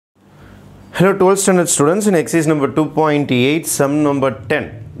Hello 12th standard students, in exercise number 2.8, sum number 10,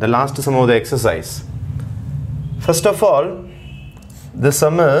 the last sum of the exercise. First of all, the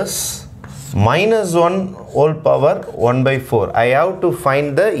sum is minus 1 whole power 1 by 4. I have to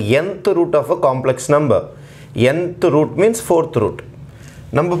find the nth root of a complex number. Nth root means fourth root.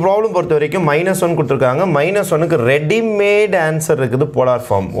 நம்ம problem பொறுத்த வரைக்கும் minus 1 கொடுத்துருக்காங்க. Minus 1க்கு readymade answer இருக்குது polar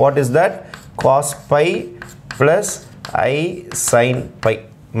form. What is that? Cos pi plus I sign by.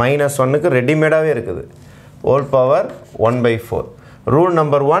 Minus 1க்கு ரெடிமேடாகவே இருக்குது. Whole power 1 by 4. Rule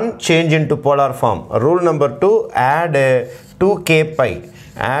number 1 change into polar form. Rule number 2 add 2k pi.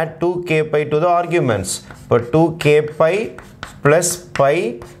 Add 2k pi to the arguments. இப்போ 2k pi plus pi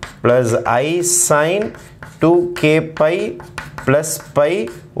plus I sin 2k pi plus pi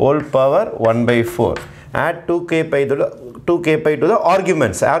whole power 1 by 4. Add 2k pi to the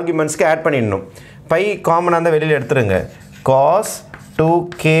arguments. Argumentsக்கு add பண்ணிடணும். pi காமனாக இருந்தால் வெளியில் எடுத்துருங்க. cos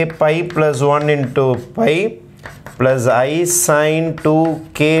 2k pi plus 1 into pi plus I sin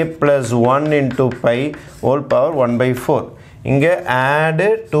 2k plus 1 into pi whole power 1 by 4. இங்கே add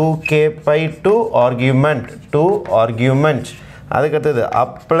 2k pi to argument. அதுக்கடுத்தது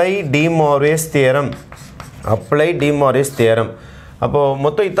apply De Moivre's theorem. அப்போது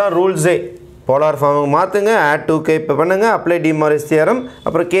மொத்தம் இதுதான் ரூல்ஸே. போலார் ஃபார்முக்கு மாற்றுங்க, add 2k இப்போ பண்ணுங்க, apply De Moivre's theorem,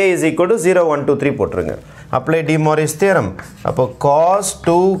 அப்புறம் k is equal to 0 1 2 3 போட்டுருங்க. apply De Moivre's theorem. அப்போ cos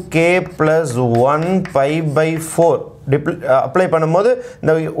 2k plus 1 pi by 4 apply பண்ணும்போது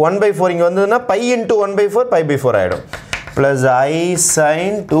இந்த 1 by 4 இங்கே வந்ததுன்னா pi into 1 by 4 pi by 4 ஆகிடும். plus I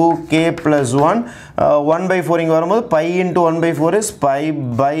sin 2k plus 1 1 by 4 இங்கே வரும்போது pi into 1 by 4 is pi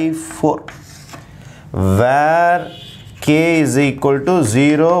by 4. where k is equal to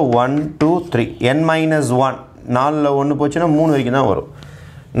 0 1 2 3 n minus 1 4ல் 1 போச்சுன்னா 3 வரைக்கும் தான் வரும்.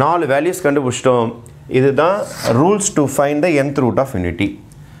 4 வேல்யூஸ் கண்டுபிடிச்சிட்டோம். இதுதான் rules to find the nth root of unity.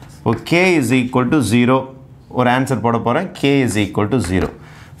 இப்போ k is equal to 0 ஒரு ஆன்சர் போட போகிறேன். k is equal to 0.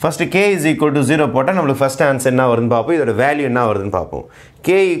 First k is equal to 0 போட்டால் நம்மளுக்கு ஃபஸ்ட் ஆன்சர் என்ன வருதுன்னு பார்ப்போம். இதோட வேல்யூ என்ன வருதுன்னு பார்ப்போம். k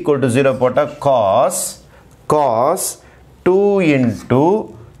equal to 0 போட்டால் cos 2 into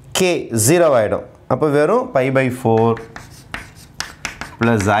k 0 ஆகிடும். அப்போ வெறும் pi by 4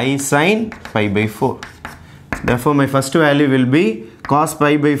 plus I sin pi by 4. Therefore, my first value will be cos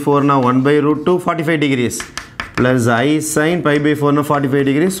pi by 4 now 1 by root 2 45 degrees plus I sin pi by 4 now 45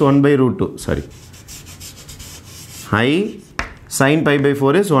 degrees 1 by root 2. Sorry. I sin pi by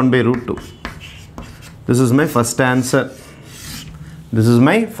 4 is 1 by root 2. This is my first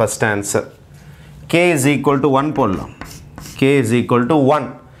answer. K is equal to 1 போடலாம். K is equal to 1.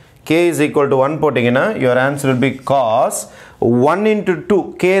 K is equal to 1 போட்டிங்கன்னா your answer will be cos 1 into 2.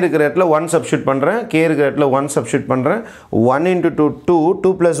 K இருக்கிற இடத்துல 1 substitute பண்ணுறேன். K இருக்கிற இடத்துல 1 substitute பண்ணுறேன். 1 into 2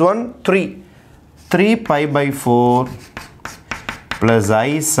 2 plus 1 3 pi by 4 plus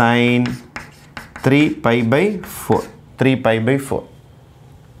I sin 3 pi by 4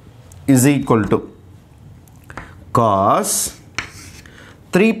 is equal to cos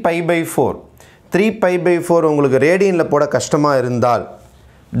 3 pi by 4. 3 pi by 4 உங்களுக்கு ரேடியனில் போட கஷ்டமாக இருந்தால்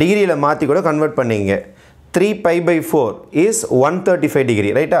டிகிரியில் மாற்றி கூட கன்வெர்ட் பண்ணிங்க. 3 pi by 4 is 135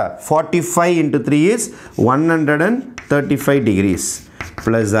 degree, right? 45 into 3 is 135 degrees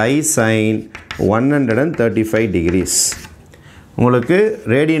plus I sin 135 degrees. உங்களுக்கு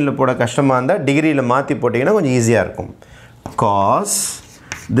ரேடியனில் போட கஷ்டமாக இருந்தால் டிகிரியில் மாற்றி போட்டிங்கன்னா கொஞ்சம் ஈஸியாக இருக்கும். cos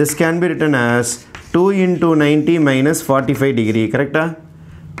this can be written as 2 into 90 minus 45 degree, correctா?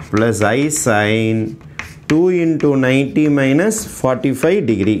 plus I sin 2 into 90 minus 45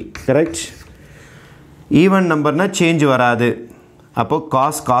 degree, correct? Even நம்பர்னா change வராது. அப்போது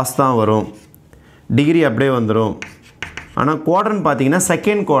காஸ் தான் வரும். டிகிரி அப்படியே வந்துடும். ஆனால் குவாட்ரண்ட் பார்த்தீங்கன்னா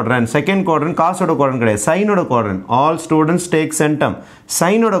செகண்ட் குவாட்ரண்ட் காசோட குவாட்ரண்ட் கிடையாது, சைனோட quadrant. All students take centum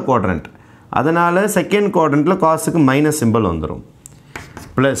சைனோட quadrant. அதனால் செகண்ட் குவாட்ரண்ட்டில் காசுக்கு மைனஸ் சிம்பிள் வந்துடும்.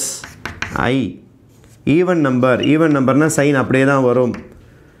 ப்ளஸ் ஐ ஈவன் நம்பர்னால் சைன் அப்படியே தான்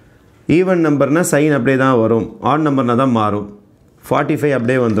வரும். ஆட் நம்பர்னால் தான் மாறும். 45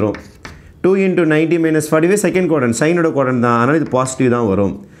 அப்படியே வந்துடும். 2 into 90 minus 45 second quadrant, சைனோட quadrant தான், அதனால் இது பாசிட்டிவ் தான்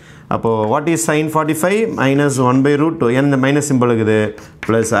வரும். அப்போது what is sin 45 minus 1 by root 2, ஏன் இந்த மைனஸ் சிம்பிள் இருக்குது,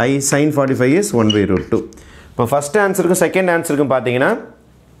 plus I sin 45 is 1 by root 2. இப்போ ஃபஸ்ட் ஆன்சருக்கும் செகண்ட் ஆன்சருக்கும் பார்த்தீங்கன்னா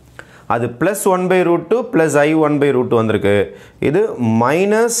அது plus 1 by root 2 plus I 1 by root 2 வந்திருக்கு. இது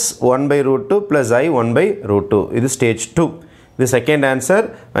minus 1 by root 2 plus I 1 by root 2. இது ஸ்டேஜ் 2. இது second answer.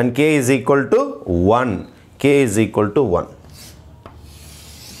 and k is equal to 1.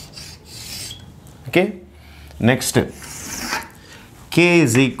 Okay, next k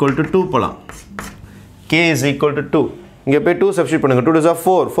is equal to 2 போலாம். k is equal to 2. இங்கே போய் 2 substitute பண்ணுங்க. 2 is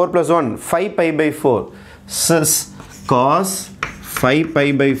 4 plus 1 5 pi by 4 sis cos 5 pi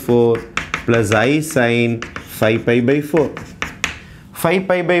by 4 plus I sin 5 pi by 4. 5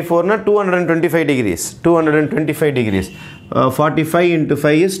 pi by 4 na 225 degrees. 225 degrees. 45 into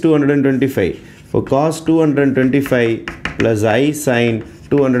 5 is 225. For cos 225 plus I sin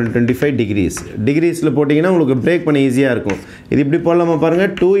 225 degrees. Degrees la போட்டிங்கனா உங்களுக்கு break பண்ண ஈஸியா இருக்கும். இது இப்படி போடலாமா பாருங்க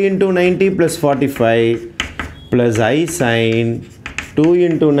 2 into 90 plus 45 plus I sin 2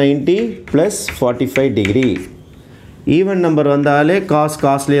 into 90 plus 45 degree. Even number வந்தாலே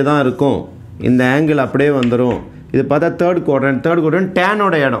cosலயே தான் இருக்கும். இந்த angle அப்படியே வந்துரும். இது பார்த்தா third quadrant tan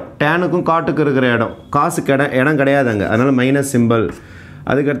ஓட இடம். tanக்கும் cotக்கு இருக்கிற இடம். cosக்கு இடம் கிடையாதுங்க. அதனால மைனஸ் சிம்பல்.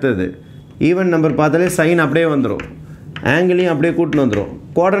 அதுக்கு அடுத்து even number பார்த்தாலே sin அப்படியே வந்துரும். ஆங்கிளையும் அப்படியே கூட்டிட்டு வந்துரும்.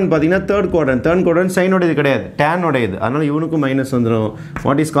 quadrant பாத்தீங்கன்னா third quadrant sin ஓட இது கிடையாது. tan ஓட இது. அதனால இவனுக்கு மைனஸ் வந்துரும்.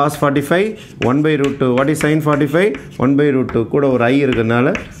 what is cos 45 1 by root 2. what is sin 45 1 by root 2. கூட ஒரு i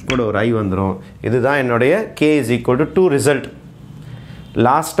இருக்கறனால கூட ஒரு i வந்துரும். இதுதான் என்னோட k is equal to 2 result.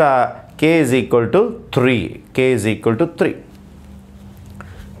 லாஸ்டா k is equal to 3. k is equal to 3.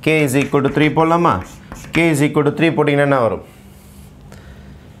 k is equal to 3 போடலாமா? k is equal to 3 போட்டீங்கன்னா என்ன வரும்?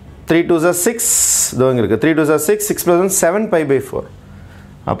 3 2s are 6. Dong इருக்கு 3 2s are 6 6 plus 1 7 pi by 4.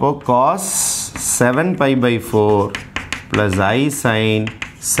 அப்போ cos 7 pi by 4 plus I sin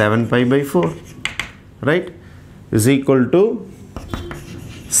 7 pi by 4, right, is equal to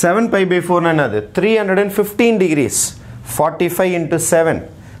 7 pi by 4 na enadhu 315 degrees. 45 into 7,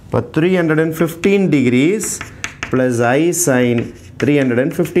 but 315 degrees plus I sin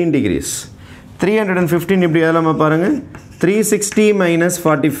 315 degrees. 315 இப்படி எழுதலாமா பாருங்க? 360 minus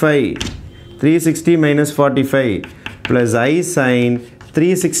 45. 360 minus 45 plus I sin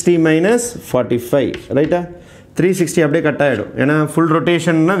 360 minus 45. Right? 360 அப்படியே cut ஆயிடும். ஏன்னா full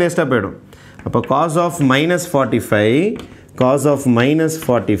rotation னா வேஸ்டா போய்டும். அப்ப cos of minus 45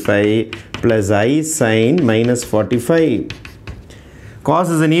 plus I sin minus 45. Cos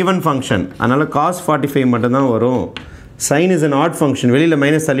is an even function. அதனால cos 45 மட்டும் தான் வரும். Sin is an odd function. வெளியில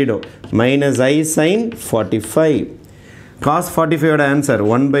minus தள்ளிடும். minus I sin 45. cos 45 ஓட ஆன்சர்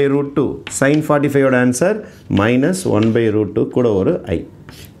 1 by root 2. sin 45 ஓட ஆன்சர் minus 1 by root 2 கூட ஒரு i.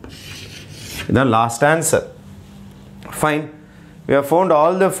 இதான் last answer. Fine. we have found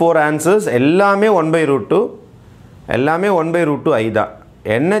all the 4 answers. எல்லாமே 1 by root 2. எல்லாமே 1 by root 2 i தான்.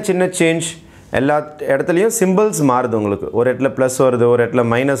 என்ன சின்ன சேஞ்ச்? எல்லா இடத்துலையும் சிம்பிள்ஸ் மாறுது உங்களுக்கு. ஒரு இடத்துல ப்ளஸ் வருது, ஒரு இடத்துல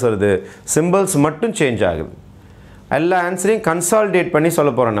மைனஸ் வருது. சிம்பிள்ஸ் மட்டும் சேஞ்ச் ஆகுது. எல்லா ஆன்சரையும் கன்சாலிடேட் பண்ணி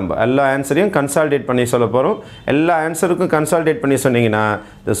சொல்ல போகிறோம். நம்ம எல்லா ஆன்சரையும் கன்சாலிடேட் பண்ணி சொல்ல போகிறோம். எல்லா ஆன்சருக்கும் கன்சாலிடேட் பண்ணி சொன்னீங்கன்னா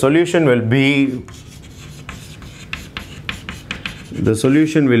the solution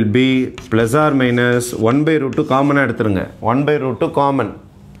will be plus or minus 1 by root 2 காமனாக எடுத்துருங்க. 1 by root 2 common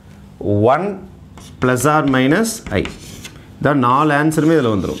 1 plus or minus i. இதான் 4 ஆன்சருமே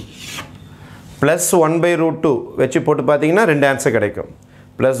இதில் வந்துடும். ப்ளஸ் 1 by root 2 வச்சு போட்டு பார்த்தீங்கன்னா 2 ஆன்சர் கிடைக்கும்.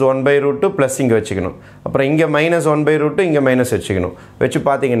 ப்ளஸ் 1 by root 2 ப்ளஸ் இங்கே வச்சுக்கணும். அப்புறம் இங்கே மைனஸ் 1 by root 2 இங்கே மைனஸ் வச்சுக்கணும். வச்சு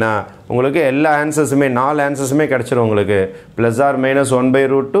பார்த்தீங்கன்னா உங்களுக்கு எல்லா ஆன்சர்ஸுமே 4 ஆன்சர்ஸுமே கிடச்சிரும் உங்களுக்கு. Plus R minus 1 by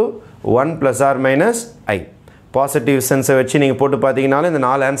root 2 1 plus R minus I. Positive சென்ஸை வச்சு நீங்கள் போட்டு பார்த்தீங்கனாலும் இந்த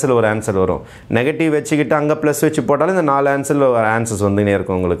 4 ஆன்சரில் ஒரு ஆன்சர் வரும். நெகட்டிவ் வச்சுக்கிட்டு அங்கே ப்ளஸ் வச்சு போட்டாலும் இந்த 4 ஆன்சரில் ஒரு ஆன்சர்ஸ் வந்துனே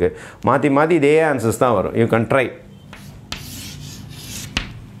இருக்கும் உங்களுக்கு. மாற்றி இதே ஆன்சர்ஸ் தான் வரும். You can try.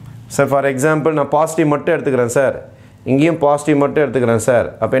 Sir for example நான் பாசிட்டிவ் மட்டும் எடுத்துக்கிறேன் சார், இங்கேயும் பாசிட்டிவ் மட்டும் எடுத்துக்கிறேன் சார்.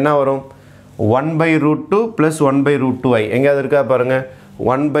 அப்போ என்ன வரும்? 1 by root 2 plus 1 by root 2i. எங்கேயாவது இருக்கா பாருங்கள்.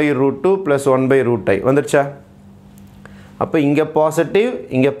 1 by root 2 plus 1 by root i வந்துருச்சா? அப்போ இங்கே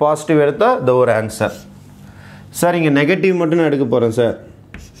பாசிட்டிவ் எடுத்தால் இது ஒரு ஆன்சர். சார் இங்கே நெகட்டிவ் மட்டும் நான் எடுக்க போகிறேன் சார்.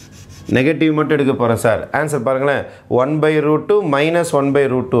 நெகட்டிவ் மட்டும் எடுக்க போகிறேன் சார். ஆன்சர் பாருங்களேன். 1 by root 2 minus 1 by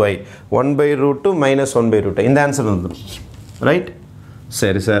root 2i. 1 by root 2 minus 1 by root i. இந்த ஆன்சர் வந்துடும். ரைட்?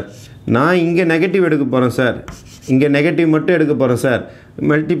 சரி சார், நான் இங்கே நெகட்டிவ் எடுக்க போகிறேன் சார். இங்கே நெகட்டிவ் மட்டும் எடுக்க போகிறேன் சார்.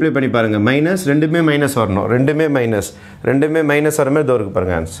 மல்டிப்ளை பண்ணி பாருங்கள். மைனஸ் ரெண்டுமே மைனஸ் வரணும். ரெண்டுமே மைனஸ் வர மாதிரி தோருக்கு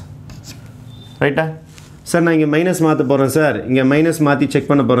பாருங்கள் ஆன்சர். ரைட்டா சார்? நான் இங்கே மைனஸ் மாற்ற போகிறேன் சார். இங்கே மைனஸ் மாற்றி செக்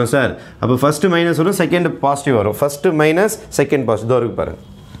பண்ண போகிறேன் சார். அப்போ ஃபஸ்ட்டு மைனஸ் வரும், செகண்ட் பாசிட்டிவ் வரும். ஃபஸ்ட்டு மைனஸ், செகண்ட் பாசிட்டிவ் தோருக்கு பாருங்கள்.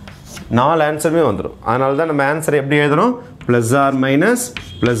 4 ஆன்சருமே வந்துடும். அதனால தான் நம்ம ஆன்சர் எப்படி எழுதுகிறோம்? ப்ளஸ் ஆர் மைனஸ்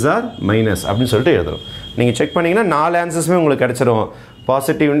அப்படின்னு சொல்லிட்டு எழுதுகிறோம். நீங்கள் செக் பண்ணிங்கன்னா 4 ஆன்சர்ஸுமே உங்களுக்கு கிடச்சிரும்.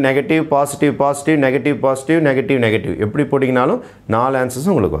 பாசிட்டிவ் நெகட்டிவ், பாசிட்டிவ் நெகட்டிவ் எப்படி போட்டிங்கனாலும் 4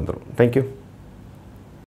 ஆன்சர்ஸும் உங்களுக்கு வந்துடும். தேங்க்யூ.